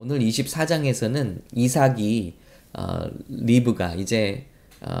오늘 24장에서는 이삭이 리브가 이제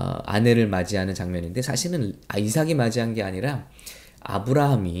아내를 맞이하는 장면인데, 사실은 이삭이 맞이한 게 아니라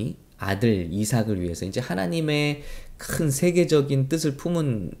아브라함이 아들 이삭을 위해서, 이제 하나님의 큰 세계적인 뜻을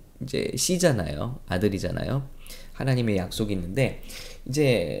품은 이제 씨잖아요. 아들이잖아요. 하나님의 약속이 있는데,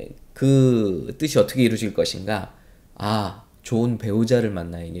 이제 그 뜻이 어떻게 이루어질 것인가? 좋은 배우자를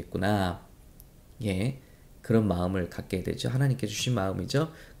만나야겠구나. 예. 그런 마음을 갖게 되죠. 하나님께 주신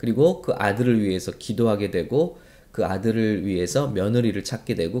마음이죠. 그리고 그 아들을 위해서 기도하게 되고, 그 아들을 위해서 며느리를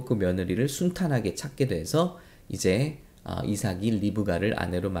찾게 되고, 그 며느리를 순탄하게 찾게 돼서 이제 이삭이 리브가를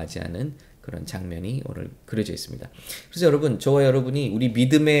아내로 맞이하는 그런 장면이 오늘 그려져 있습니다. 그래서 여러분, 저와 여러분이 우리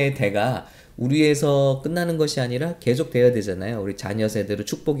믿음의 대가 우리에서 끝나는 것이 아니라 계속 돼야 되잖아요. 우리 자녀 세대로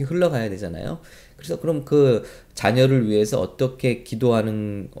축복이 흘러가야 되잖아요. 그래서 그럼 그 자녀를 위해서 어떻게 기도해야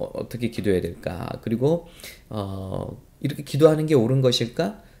될까? 그리고 이렇게 기도하는 게 옳은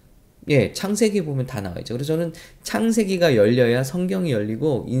것일까? 예, 창세기 보면 다 나와 있죠. 그래서 저는 창세기가 열려야 성경이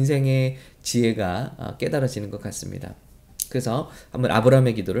열리고 인생의 지혜가 깨달아지는 것 같습니다. 그래서 한번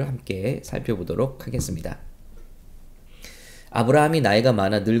아브라함의 기도를 함께 살펴보도록 하겠습니다. 아브라함이 나이가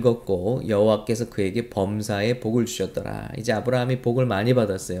많아 늙었고 여호와께서 그에게 범사의 복을 주셨더라. 이제 아브라함이 복을 많이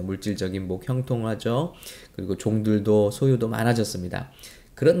받았어요. 물질적인 복, 형통하죠. 그리고 종들도 소유도 많아졌습니다.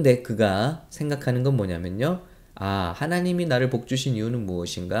 그런데 그가 생각하는 건 뭐냐면요. 하나님이 나를 복 주신 이유는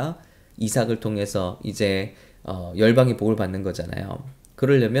무엇인가? 이삭을 통해서 이제 열방이 복을 받는 거잖아요.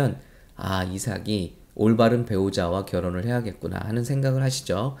 그러려면 이삭이 올바른 배우자와 결혼을 해야겠구나 하는 생각을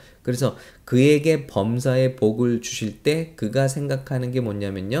하시죠. 그래서 그에게 범사의 복을 주실 때 그가 생각하는 게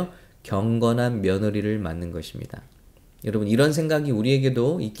뭐냐면요, 경건한 며느리를 맞는 것입니다. 여러분, 이런 생각이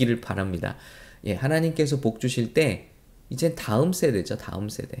우리에게도 있기를 바랍니다. 예, 하나님께서 복 주실 때 이제 다음 세대죠. 다음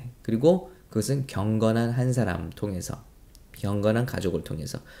세대. 그리고 그것은 경건한 한 사람 통해서, 경건한 가족을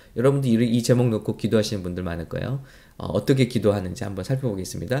통해서. 여러분들 이 제목 놓고 기도하시는 분들 많을 거예요. 어떻게 기도하는지 한번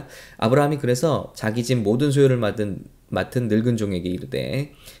살펴보겠습니다. 아브라함이 그래서 자기 집 모든 소유를 맡은 늙은 종에게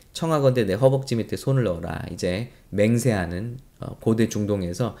이르되, 청하건대 내 허벅지 밑에 손을 넣어라. 이제 맹세하는, 고대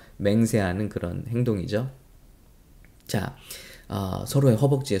중동에서 맹세하는 그런 행동이죠. 자, 서로의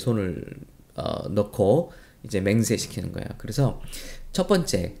허벅지에 손을 넣고 이제 맹세시키는 거예요. 그래서 첫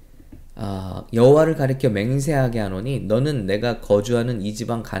번째, 여호와를 가리켜 맹세하게 하노니 너는 내가 거주하는 이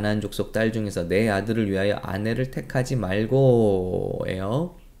지방 가나안 족속 딸 중에서 내 아들을 위하여 아내를 택하지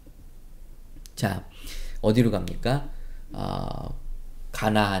말고예요. 자, 어디로 갑니까?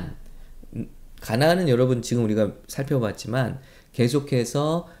 가나안. 가나안은 여러분 지금 우리가 살펴봤지만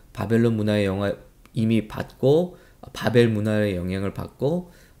계속해서 바벨론 문화의 영향 이미 받고, 바벨 문화의 영향을 받고,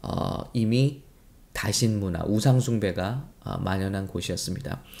 이미 다신 문화, 우상 숭배가 만연한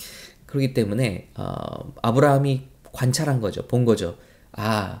곳이었습니다. 그렇기 때문에 아브라함이 관찰한 거죠. 본 거죠.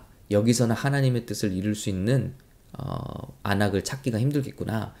 여기서는 하나님의 뜻을 이룰 수 있는 안악을 찾기가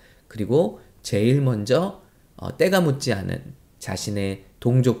힘들겠구나. 그리고 제일 먼저 때가 묻지 않은 자신의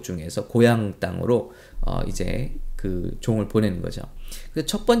동족 중에서 고향 땅으로 이제 그 종을 보내는 거죠. 그래서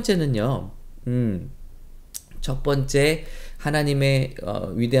첫 번째는요. 첫 번째, 하나님의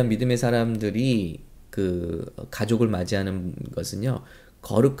위대한 믿음의 사람들이 그 가족을 맞이하는 것은요,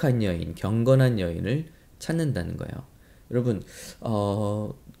 거룩한 여인, 경건한 여인을 찾는다는 거예요. 여러분,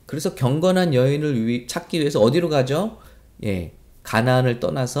 그래서 경건한 여인을 찾기 위해서 어디로 가죠? 예, 가나안을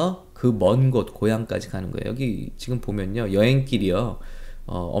떠나서 그 먼 곳, 고향까지 가는 거예요. 여기 지금 보면요, 여행길이요,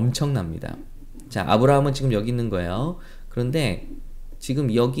 엄청납니다. 자, 아브라함은 지금 여기 있는 거예요. 그런데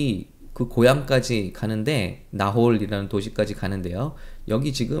지금 여기 그 고향까지 가는데, 나홀이라는 도시까지 가는데요,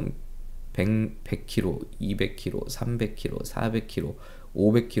 여기 지금 100km, 200km, 300km, 400km,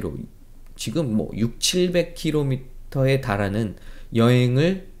 500km, 지금 뭐 6, 700km에 달하는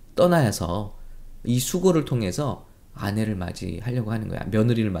여행을 떠나서 이 수고를 통해서 아내를 맞이하려고 하는 거야.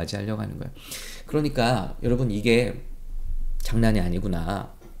 며느리를 맞이하려고 하는 거야. 그러니까 여러분, 이게 장난이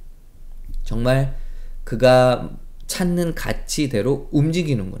아니구나. 정말 그가 찾는 가치대로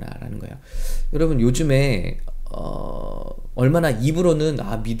움직이는구나 라는 거예요. 여러분, 요즘에 얼마나 입으로는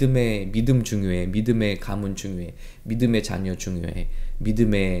믿음 중요해, 믿음의 가문 중요해, 믿음의 자녀 중요해,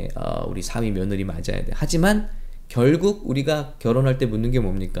 믿음의 우리 사위 며느리 맞아야 돼. 하지만 결국 우리가 결혼할 때 묻는 게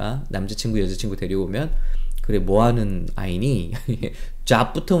뭡니까? 남자친구 여자친구 데려오면 그래 뭐하는 아이니?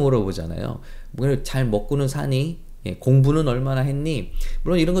 잡부터 물어보잖아요. 뭐 잘 먹고는 사니? 공부는 얼마나 했니?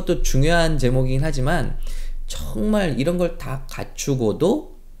 물론 이런 것도 중요한 제목이긴 하지만, 정말 이런 걸 다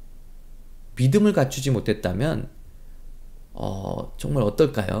갖추고도 믿음을 갖추지 못했다면 정말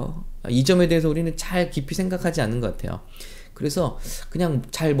어떨까요? 이 점에 대해서 우리는 잘 깊이 생각하지 않는 것 같아요. 그래서 그냥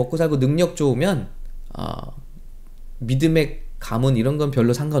잘 먹고 살고 능력 좋으면 믿음의 가문 이런 건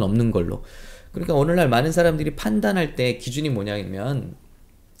별로 상관없는 걸로. 그러니까 오늘날 많은 사람들이 판단할 때 기준이 뭐냐면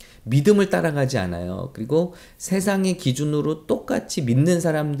믿음을 따라가지 않아요. 그리고 세상의 기준으로 똑같이 믿는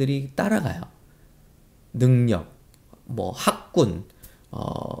사람들이 따라가요. 능력, 뭐 학군,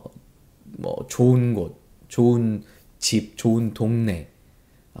 뭐 좋은 곳, 좋은 집, 좋은 동네,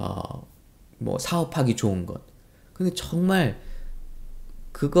 뭐 사업하기 좋은 것. 근데 정말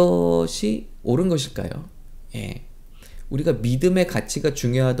그것이 옳은 것일까요? 예. 우리가 믿음의 가치가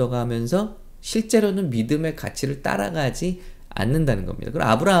중요하다고 하면서 실제로는 믿음의 가치를 따라가지 않는다는 겁니다. 그럼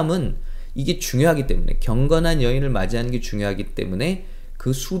아브라함은 이게 중요하기 때문에 경건한 여인을 맞이하는 게 중요하기 때문에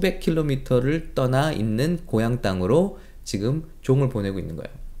그 수백 킬로미터를 떠나 있는 고향 땅으로 지금 종을 보내고 있는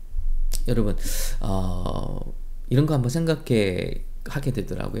거예요. 여러분 이런 거 한번 하게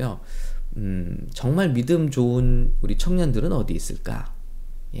되더라고요. 정말 믿음 좋은 우리 청년들은 어디 있을까?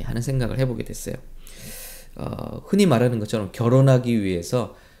 예, 하는 생각을 해보게 됐어요. 흔히 말하는 것처럼 결혼하기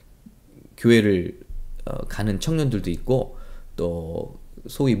위해서 교회를 가는 청년들도 있고 또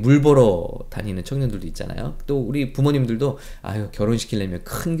소위 물 보러 다니는 청년들도 있잖아요. 또 우리 부모님들도 아유 결혼시키려면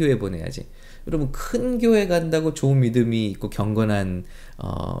큰 교회 보내야지. 여러분 큰 교회 간다고 좋은 믿음이 있고 경건한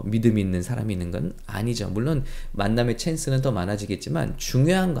믿음이 있는 사람이 있는 건 아니죠. 물론 만남의 찬스는 더 많아지겠지만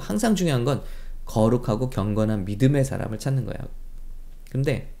항상 중요한 건 거룩하고 경건한 믿음의 사람을 찾는 거예요.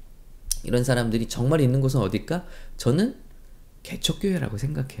 근데 이런 사람들이 정말 있는 곳은 어딜까? 저는 개척교회라고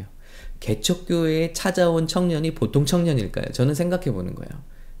생각해요. 개척교회에 찾아온 청년이 보통 청년일까요? 저는 생각해 보는 거예요.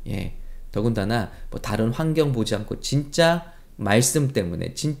 예. 더군다나 뭐 다른 환경 보지 않고 진짜 말씀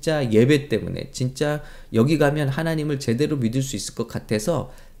때문에, 진짜 예배 때문에, 진짜 여기 가면 하나님을 제대로 믿을 수 있을 것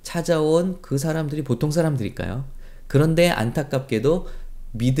같아서 찾아온 그 사람들이 보통 사람들일까요? 그런데 안타깝게도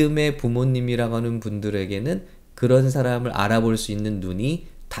믿음의 부모님이라고 하는 분들에게는 그런 사람을 알아볼 수 있는 눈이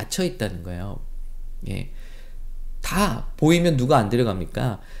닫혀 있다는 거예요. 예. 다 보이면 누가 안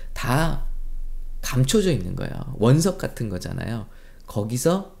데려갑니까? 다 감춰져 있는 거예요. 원석 같은 거잖아요.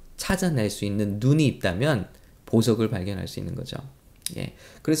 거기서 찾아낼 수 있는 눈이 있다면 보석을 발견할 수 있는 거죠. 예.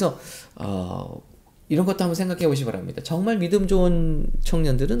 그래서 이런 것도 한번 생각해 보시기 바랍니다. 정말 믿음 좋은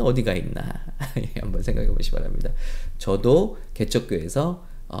청년들은 어디가 있나 한번 생각해 보시기 바랍니다. 저도 개척교회에서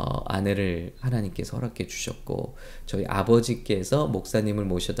아내를 하나님께서 허락해 주셨고 저희 아버지께서 목사님을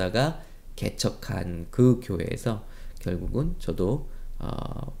모셔다가 개척한 그 교회에서 결국은 저도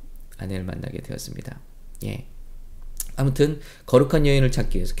아내를 만나게 되었습니다. 예. 아무튼 거룩한 여인을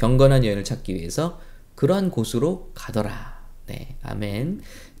찾기 위해서 경건한 여인을 찾기 위해서 그러한 곳으로 가더라. 네, 아멘.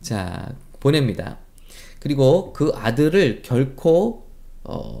 자, 보냅니다. 그리고 그 아들을 결코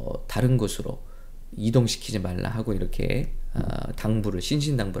다른 곳으로 이동시키지 말라 하고 이렇게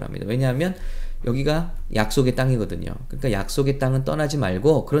신신당부를 합니다. 왜냐하면 여기가 약속의 땅이거든요. 그러니까 약속의 땅은 떠나지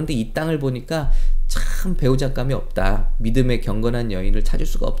말고 그런데 이 땅을 보니까 참 배우자감이 없다. 믿음의 경건한 여인을 찾을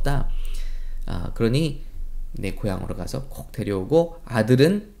수가 없다. 그러니 내 고향으로 가서 꼭 데려오고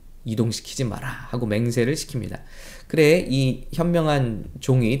아들은 이동시키지 마라 하고 맹세를 시킵니다. 그래 이 현명한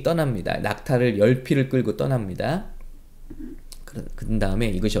종이 떠납니다. 낙타를 10피를 끌고 떠납니다. 그 다음에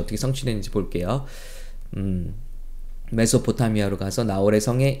이것이 어떻게 성취되는지 볼게요. 메소포타미아로 가서 나홀의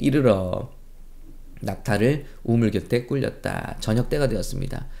성에 이르러 낙타를 우물 곁에 꿀렸다. 저녁 때가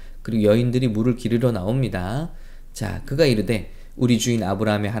되었습니다. 그리고 여인들이 물을 기르러 나옵니다. 자, 그가 이르되 우리 주인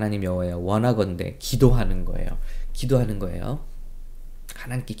아브라함의 하나님 여호와여 원하건대 기도하는 거예요. 기도하는 거예요.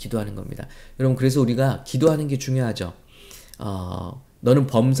 하나님께 기도하는 겁니다. 여러분 그래서 우리가 기도하는 게 중요하죠. 너는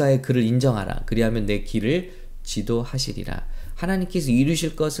범사의 그를 인정하라. 그리하면 내 길을 지도하시리라. 하나님께서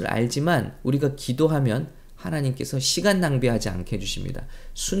이루실 것을 알지만 우리가 기도하면 하나님께서 시간 낭비하지 않게 해주십니다.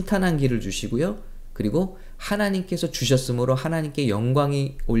 순탄한 길을 주시고요. 그리고 하나님께서 주셨으므로 하나님께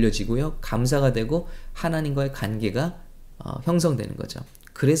영광이 올려지고요. 감사가 되고 하나님과의 관계가 형성되는 거죠.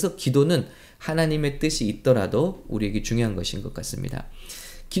 그래서 기도는 하나님의 뜻이 있더라도 우리에게 중요한 것인 것 같습니다.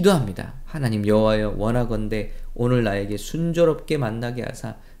 기도합니다. 하나님 여호와여 원하건대 오늘 나에게 순조롭게 만나게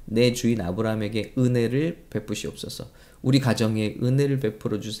하사 내 주인 아브라함에게 은혜를 베푸시옵소서. 우리 가정에 은혜를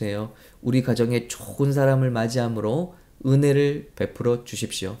베풀어 주세요. 우리 가정에 좋은 사람을 맞이함으로 은혜를 베풀어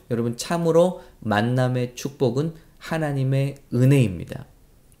주십시오. 여러분 참으로 만남의 축복은 하나님의 은혜입니다.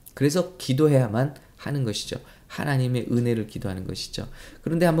 그래서 기도해야만 하는 것이죠. 하나님의 은혜를 기도하는 것이죠.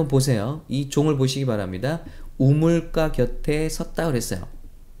 그런데 한번 보세요. 이 종을 보시기 바랍니다. 우물가 곁에 섰다 그랬어요.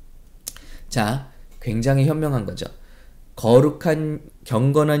 자, 굉장히 현명한 거죠. 거룩한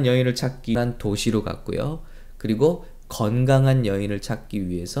경건한 여인을 찾기 위한 도시로 갔고요. 그리고 건강한 여인을 찾기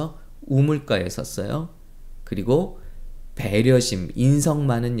위해서 우물가에 섰어요. 그리고 배려심, 인성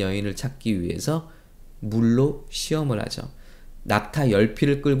많은 여인을 찾기 위해서 물로 시험을 하죠. 낙타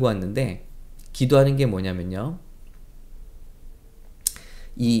 10피를 끌고 왔는데 기도하는 게 뭐냐면요.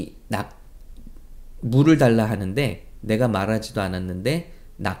 이 물을 달라 하는데 내가 말하지도 않았는데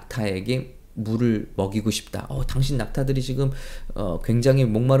낙타에게 물을 먹이고 싶다. 당신 낙타들이 지금 굉장히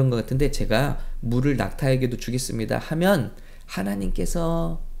목마른 것 같은데 제가 물을 낙타에게도 주겠습니다. 하면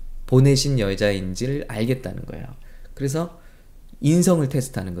하나님께서 보내신 여자인지를 알겠다는 거예요. 그래서 인성을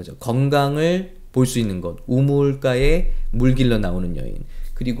테스트하는 거죠. 건강을 볼 수 있는 것, 우물가에 물 길러 나오는 여인,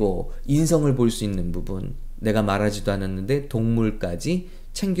 그리고 인성을 볼 수 있는 부분, 내가 말하지도 않았는데 동물까지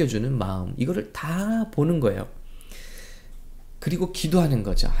챙겨주는 마음, 이거를 다 보는 거예요. 그리고 기도하는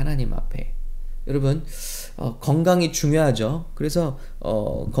거죠. 하나님 앞에. 여러분, 건강이 중요하죠. 그래서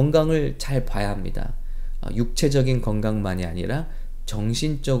건강을 잘 봐야 합니다. 육체적인 건강만이 아니라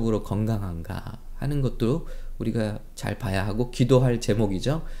정신적으로 건강한가 하는 것도 우리가 잘 봐야 하고 기도할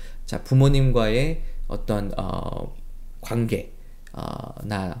제목이죠. 자, 부모님과의 어떤 관계,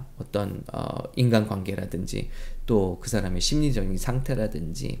 나 어떤 인간관계라든지 또 그 사람의 심리적인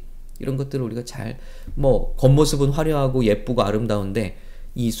상태라든지 이런 것들을 우리가 잘, 겉모습은 화려하고 예쁘고 아름다운데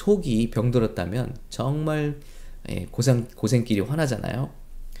이 속이 병들었다면 정말 고생길이 환하잖아요.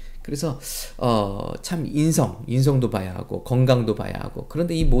 그래서 참 인성도 봐야 하고 건강도 봐야 하고,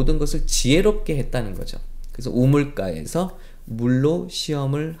 그런데 이 모든 것을 지혜롭게 했다는 거죠. 그래서 우물가에서 물로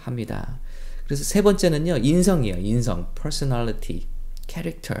시험을 합니다. 그래서 세 번째는요, 인성이에요. 인성, personality,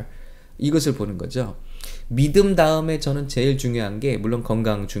 character, 이것을 보는 거죠. 믿음 다음에 저는 제일 중요한 게, 물론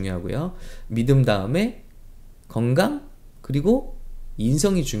건강 중요하고요, 믿음 다음에 건강, 그리고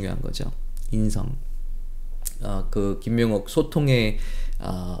인성이 중요한 거죠. 인성. 그 김명옥 소통에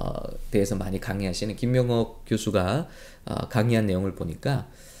대해서 많이 강의하시는 김명옥 교수가 강의한 내용을 보니까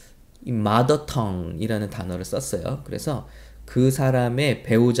이 마더텅이라는 단어를 썼어요. 그래서 그 사람의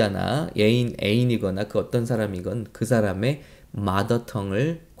배우자나 애인이거나 그 어떤 사람이건 그 사람의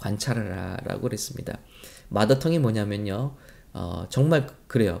마더텅을 관찰하라라고 그랬습니다. 마더텅이 뭐냐면요, 정말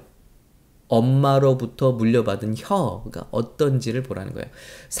그래요. 엄마로부터 물려받은 혀가 어떤지를 보라는 거예요.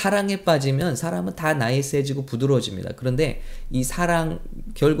 사랑에 빠지면 사람은 다 나이 세지고 부드러워집니다. 그런데 이 사랑,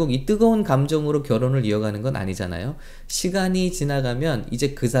 결국 이 뜨거운 감정으로 결혼을 이어가는 건 아니잖아요. 시간이 지나가면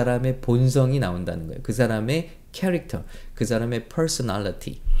이제 그 사람의 본성이 나온다는 거예요. 그 사람의 캐릭터, 그 사람의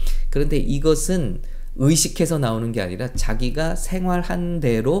personality. 그런데 이것은 의식해서 나오는 게 아니라 자기가 생활한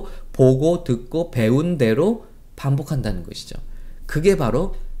대로, 보고 듣고 배운 대로 반복한다는 것이죠. 그게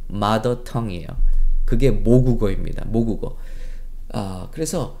바로 마더텅이에요. 그게 모국어입니다. 모국어.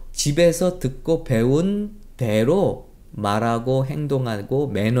 그래서 집에서 듣고 배운 대로 말하고 행동하고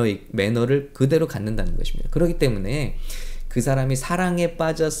매너를 그대로 갖는다는 것입니다. 그렇기 때문에 그 사람이 사랑에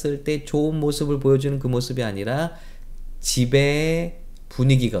빠졌을 때 좋은 모습을 보여주는 그 모습이 아니라 집의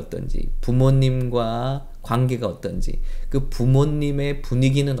분위기가 어떤지, 부모님과 관계가 어떤지, 그 부모님의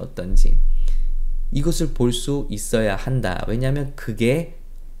분위기는 어떤지, 이것을 볼 수 있어야 한다. 왜냐하면 그게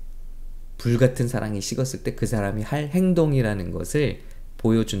불같은 사랑이 식었을 때 그 사람이 할 행동이라는 것을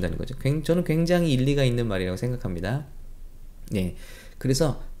보여준다는 거죠. 저는 굉장히 일리가 있는 말이라고 생각합니다. 네,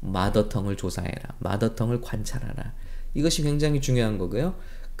 그래서 마더텅을 조사해라. 마더텅을 관찰하라. 이것이 굉장히 중요한 거고요.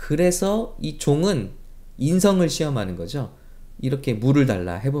 그래서 이 종은 인성을 시험하는 거죠. 이렇게 물을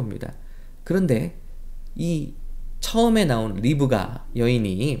달라 해봅니다. 그런데 이 처음에 나온 리브가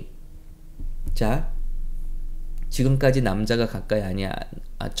여인이, 자, 지금까지 남자가 가까이 아니야,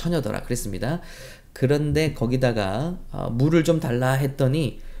 처녀더라 그랬습니다. 그런데 거기다가 물을 좀 달라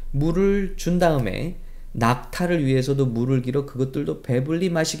했더니 물을 준 다음에 낙타를 위해서도 물을 길어 그것들도 배불리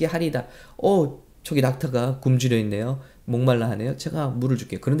마시게 하리다. 저기 낙타가 굶주려 있네요. 목말라 하네요. 제가 물을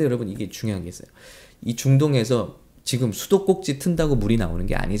줄게요. 그런데 여러분, 이게 중요한 게 있어요. 이 중동에서 지금 수도꼭지 튼다고 물이 나오는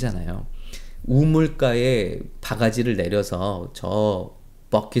게 아니잖아요. 우물가에 바가지를 내려서, 저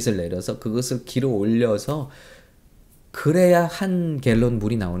버킷을 내려서 그것을 길어 올려서 그래야 한 갤런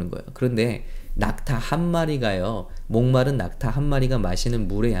물이 나오는 거예요. 그런데 낙타 한 마리가요, 목마른 낙타 한 마리가 마시는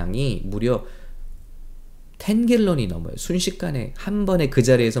물의 양이 무려 10갤런이 넘어요. 순식간에 한 번에 그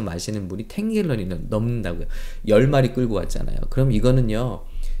자리에서 마시는 물이 10갤런이 넘는다고요. 10마리 끌고 왔잖아요. 그럼 이거는요,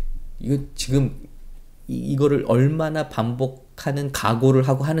 이거 지금 이거를 얼마나 반복하는 각오를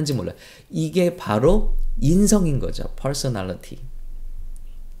하고 하는지 몰라요. 이게 바로 인성인 거죠. personality.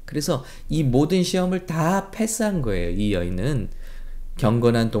 그래서 이 모든 시험을 다 패스한 거예요. 이 여인은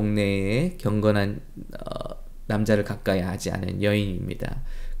경건한 동네에 경건한 남자를 가까이 하지 않은 여인입니다.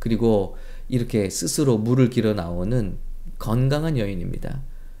 그리고 이렇게 스스로 물을 길어 나오는 건강한 여인입니다.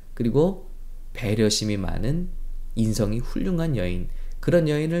 그리고 배려심이 많은, 인성이 훌륭한 여인, 그런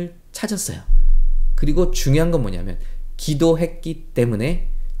여인을 찾았어요. 그리고 중요한 건 뭐냐면 기도했기 때문에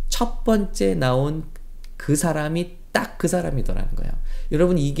첫 번째 나온 그 사람이 딱 그 사람이더라는 거예요.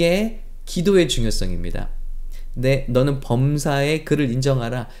 여러분, 이게 기도의 중요성입니다. 너는 범사의 그를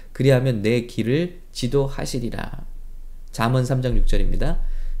인정하라. 그리하면 내 길을 지도하시리라. 잠언 3장 6절입니다.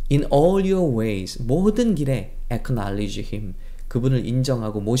 In all your ways, 모든 길에 acknowledge him. 그분을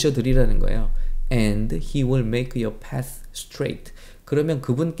인정하고 모셔드리라는 거예요. And he will make your path straight. 그러면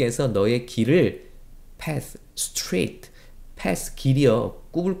그분께서 너의 길을 path, straight, path, 길이요.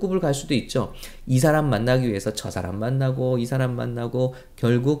 꾸불꾸불 갈 수도 있죠. 이 사람 만나기 위해서 저 사람 만나고 이 사람 만나고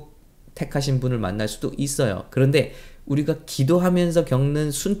결국 택하신 분을 만날 수도 있어요. 그런데 우리가 기도하면서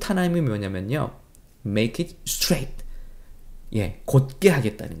겪는 순탄함이 뭐냐면요. make it straight. 예, 곧게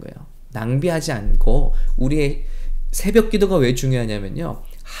하겠다는 거예요. 낭비하지 않고 우리의 새벽 기도가 왜 중요하냐면요.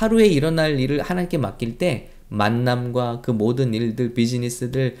 하루에 일어날 일을 하나님께 맡길 때 만남과 그 모든 일들,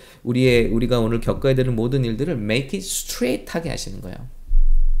 비즈니스들, 우리가 오늘 겪어야 되는 모든 일들을 make it straight 하게 하시는 거예요.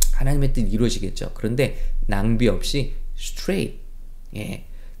 하나님의 뜻 이루어지겠죠. 그런데 낭비 없이 straight. 예.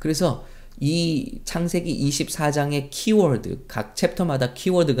 그래서 이 창세기 24장의 키워드, 각 챕터마다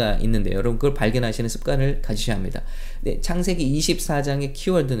키워드가 있는데 여러분 그걸 발견하시는 습관을 가지셔야 합니다. 네, 창세기 24장의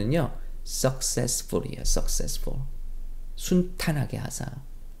키워드는요. successful이에요. successful. 순탄하게 하사.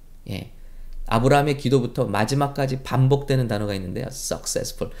 예. 아브라함의 기도부터 마지막까지 반복되는 단어가 있는데요.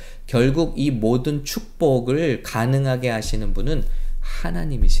 successful. 결국 이 모든 축복을 가능하게 하시는 분은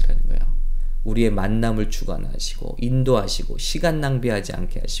하나님이시라는 거예요. 우리의 만남을 주관하시고 인도하시고 시간 낭비하지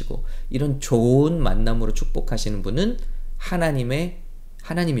않게 하시고 이런 좋은 만남으로 축복하시는 분은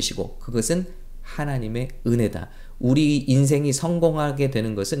하나님이시고 그것은 하나님의 은혜다. 우리 인생이 성공하게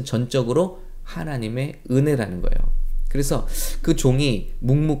되는 것은 전적으로 하나님의 은혜라는 거예요. 그래서 그 종이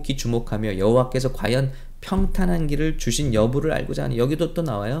묵묵히 주목하며 여호와께서 과연 평탄한 길을 주신 여부를 알고자 하니 여기도 또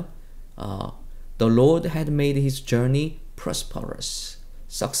나와요. The Lord had made his journey prosperous,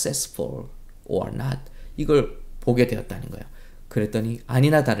 successful or not. 이걸 보게 되었다는 거예요. 그랬더니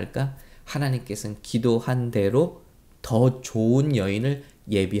아니나 다를까 하나님께서는 기도한 대로 더 좋은 여인을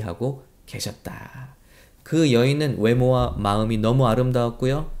예비하고 계셨다. 그 여인은 외모와 마음이 너무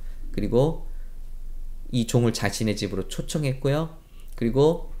아름다웠고요. 그리고 이 종을 자신의 집으로 초청했고요.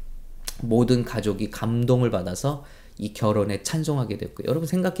 그리고 모든 가족이 감동을 받아서 이 결혼에 찬송하게 됐고요. 여러분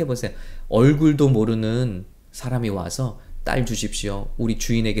생각해 보세요. 얼굴도 모르는 사람이 와서 딸 주십시오. 우리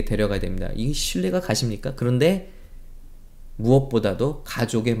주인에게 데려가야 됩니다. 이게 신뢰가 가십니까? 그런데 무엇보다도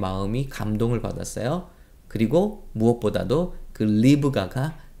가족의 마음이 감동을 받았어요. 그리고 무엇보다도 그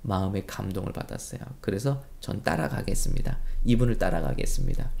리브가가 마음의 감동을 받았어요. 그래서 전 따라가겠습니다. 이분을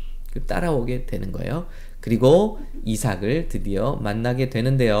따라가겠습니다. 따라오게 되는 거예요. 그리고 이삭을 드디어 만나게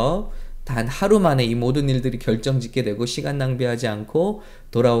되는데요. 단 하루 만에 이 모든 일들이 결정짓게 되고 시간 낭비하지 않고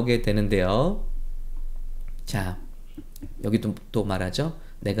돌아오게 되는데요. 자, 여기도 또 말하죠.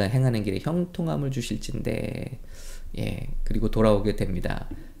 내가 행하는 길에 형통함을 주실진데, 예, 그리고 돌아오게 됩니다.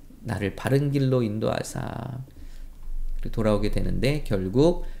 나를 바른 길로 인도하사. 그리고 돌아오게 되는데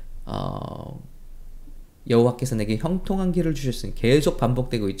결국 여호와께서 내게 형통한 길을 주셨으니 계속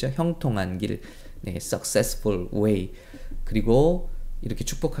반복되고 있죠. 형통한 길, 네, successful way. 그리고 이렇게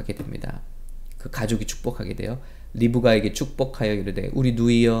축복하게 됩니다. 그 가족이 축복하게 돼요. 리브가에게 축복하여 이르되 우리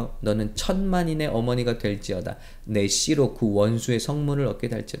누이여 너는 천만인의 어머니가 될지어다. 내 씨로 그 원수의 성문을 얻게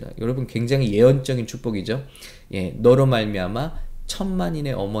될지어다. 여러분 굉장히 예언적인 축복이죠. 예, 너로 말미암아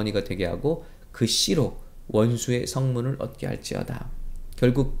천만인의 어머니가 되게 하고 그 씨로 원수의 성문을 얻게 할지어다.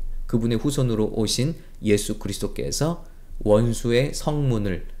 결국 그분의 후손으로 오신 예수 그리스도께서 원수의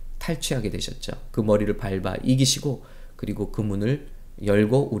성문을 탈취하게 되셨죠. 그 머리를 밟아 이기시고 그리고 그 문을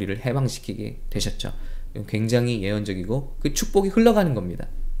열고 우리를 해방시키게 되셨죠. 굉장히 예언적이고 그 축복이 흘러가는 겁니다.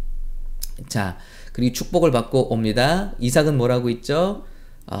 자, 그리고 축복을 받고 옵니다. 이삭은 뭐라고 있죠?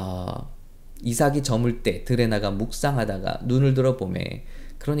 이삭이 저물 때 들에 나가 묵상하다가 눈을 들어 보매.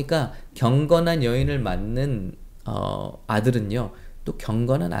 그러니까 경건한 여인을 맞는 아들은요. 또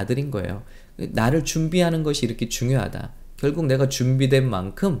경건한 아들인 거예요. 나를 준비하는 것이 이렇게 중요하다. 결국 내가 준비된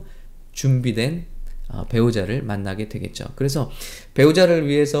만큼 준비된 배우자를 만나게 되겠죠. 그래서 배우자를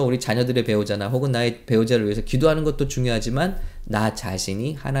위해서 우리 자녀들의 배우자나 혹은 나의 배우자를 위해서 기도하는 것도 중요하지만 나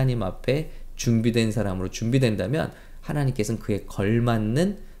자신이 하나님 앞에 준비된 사람으로 준비된다면 하나님께서는 그에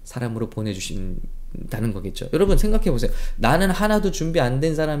걸맞는 사람으로 보내주신다는 거겠죠. 여러분 생각해 보세요. 나는 하나도 준비 안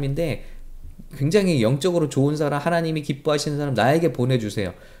된 사람인데 굉장히 영적으로 좋은 사람, 하나님이 기뻐하시는 사람 나에게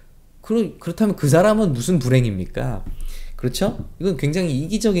보내주세요. 그렇다면 그 사람은 무슨 불행입니까? 그렇죠? 이건 굉장히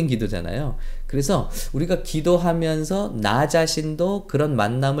이기적인 기도잖아요. 그래서 우리가 기도하면서 나 자신도 그런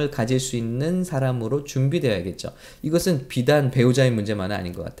만남을 가질 수 있는 사람으로 준비되어야겠죠. 이것은 비단 배우자의 문제만은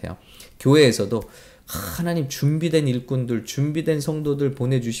아닌 것 같아요. 교회에서도 하나님 준비된 일꾼들, 준비된 성도들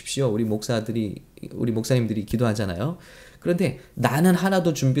보내주십시오. 우리 목사님들이 기도하잖아요. 그런데 나는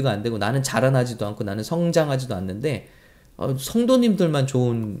하나도 준비가 안 되고 나는 자라나지도 않고 나는 성장하지도 않는데 성도님들만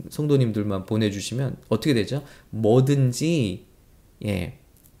좋은 성도님들만 보내주시면 어떻게 되죠? 뭐든지 예,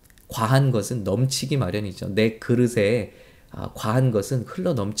 과한 것은 넘치기 마련이죠. 내 그릇에 과한 것은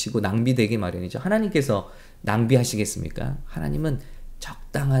흘러 넘치고 낭비되기 마련이죠. 하나님께서 낭비하시겠습니까? 하나님은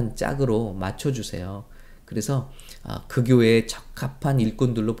적당한 짝으로 맞춰주세요. 그래서 그 교회에 적합한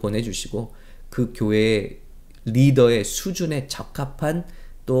일꾼들로 보내주시고 그 교회의 리더의 수준에 적합한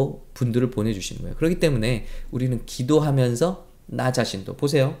또 분들을 보내주시는 거예요. 그렇기 때문에 우리는 기도하면서 나 자신도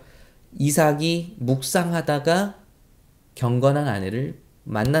보세요. 이삭이 묵상하다가 경건한 아내를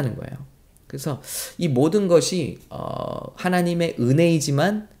만나는 거예요. 그래서 이 모든 것이 하나님의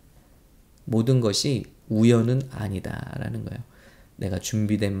은혜이지만 모든 것이 우연은 아니다라는 거예요. 내가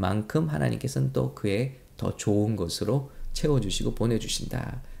준비된 만큼 하나님께서는 또 그의 더 좋은 것으로 채워주시고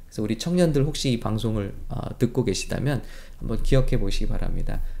보내주신다. 그래서 우리 청년들 혹시 이 방송을 듣고 계시다면 한번 기억해 보시기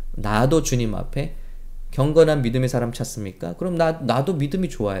바랍니다. 나도 주님 앞에 경건한 믿음의 사람 찾습니까? 그럼 나도 믿음이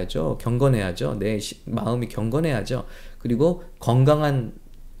좋아야죠. 경건해야죠. 내 마음이 경건해야죠. 그리고 건강한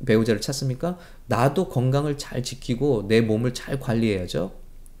배우자를 찾습니까? 나도 건강을 잘 지키고 내 몸을 잘 관리해야죠.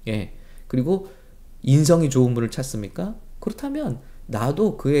 예. 그리고 인성이 좋은 분을 찾습니까? 그렇다면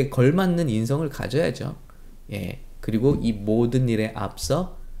나도 그에 걸맞는 인성을 가져야죠. 예. 그리고 이 모든 일에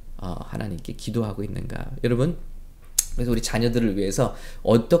앞서 하나님께 기도하고 있는가? 여러분, 그래서 우리 자녀들을 위해서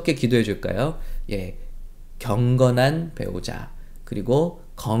어떻게 기도해 줄까요? 예. 경건한 배우자, 그리고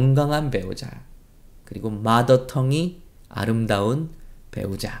건강한 배우자, 그리고 마더텅이 아름다운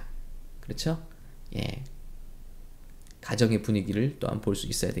배우자. 그렇죠? 예. 가정의 분위기를 또한 볼 수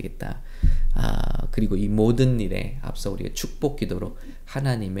있어야 되겠다. 그리고 이 모든 일에 앞서 우리가 축복 기도로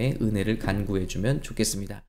하나님의 은혜를 간구해 주면 좋겠습니다.